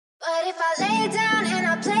if I lay down and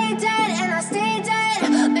I play dead and I stay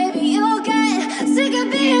dead, baby, you'll get sick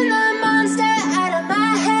of being the monster out of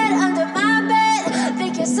my head, under my bed.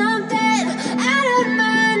 Think you're something out of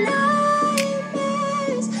my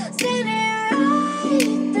nightmares, standing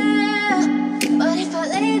right there. But if I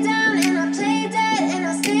lay down and I play dead and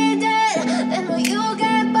I stay dead, then will you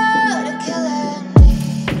get bored of killing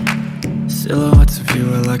me? Silhouettes of you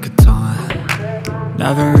are like a taunt.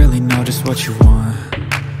 Never really know just what you want.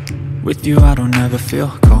 With you I don't ever feel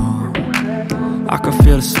calm. I can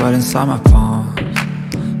feel the sweat inside my palms.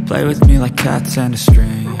 Play with me like cats and a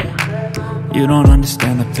string. You don't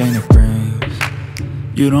understand the pain it brings.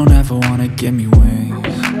 You don't ever wanna give me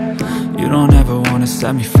wings. You don't ever wanna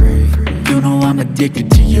set me free. You know I'm addicted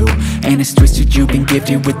to you, and it's twisted, you've been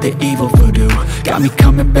gifted with the evil voodoo. Got me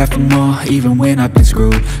coming back for more, even when I've been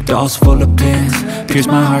screwed. Dolls full of pins, pierce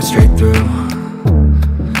my heart straight through.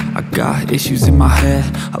 I got issues in my head,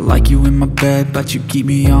 I like you in my bed, but you keep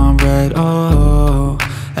me on red. Oh,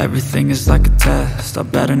 everything is like a test, I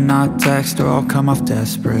better not text or I'll come off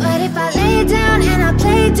desperate. But if I lay down and I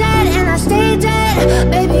play dead and I stay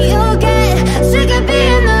dead, baby, you'll get sick of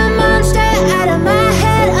being the monster out of my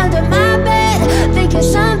head, under my bed. Think you're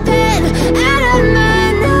something out of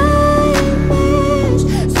my nightmares,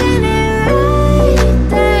 standing right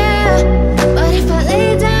there. But if I lay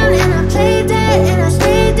down and I play dead and I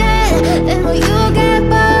stay dead, then will you get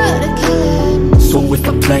bored of killing me? So if I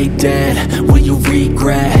play dead, will you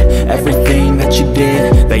regret everything that you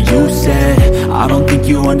did, that you said? I don't think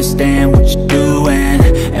you understand what you're doing,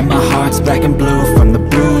 and my heart's black and blue from the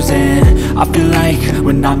bruising. I feel like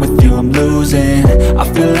when I'm with you I'm losing. I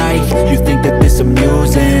feel like you think that this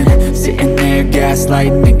amusing, sitting there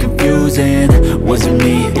gaslighting and confusing. Was it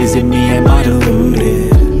me? Is it me? Am I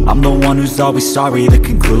deluded? I'm the one who's always sorry, the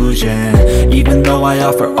conclusion, even though I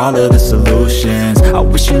offer all of the solutions. I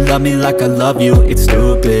wish you loved me like I love you, it's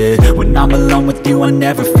stupid. When I'm alone with you I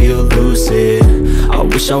never feel lucid. I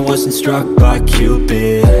wish I wasn't struck by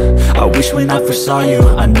Cupid. I wish when I first saw you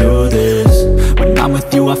I knew this. When I'm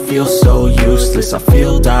with you I feel so useless, I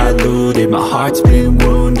feel diluted, my heart's been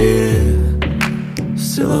wounded.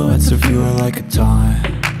 Silhouettes of you are like a taunt.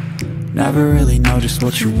 Never really know just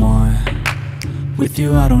what you want. With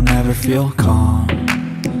you I don't ever feel calm.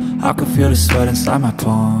 I can feel the sweat inside my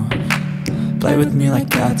palms. Play with me like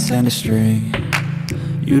cats and a string.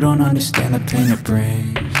 You don't understand the pain it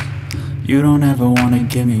brings. You don't ever wanna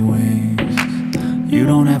give me wings. You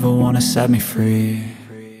don't ever wanna set me free.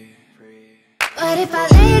 But if I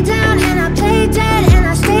lay down and I play dead and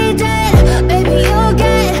I stay dead,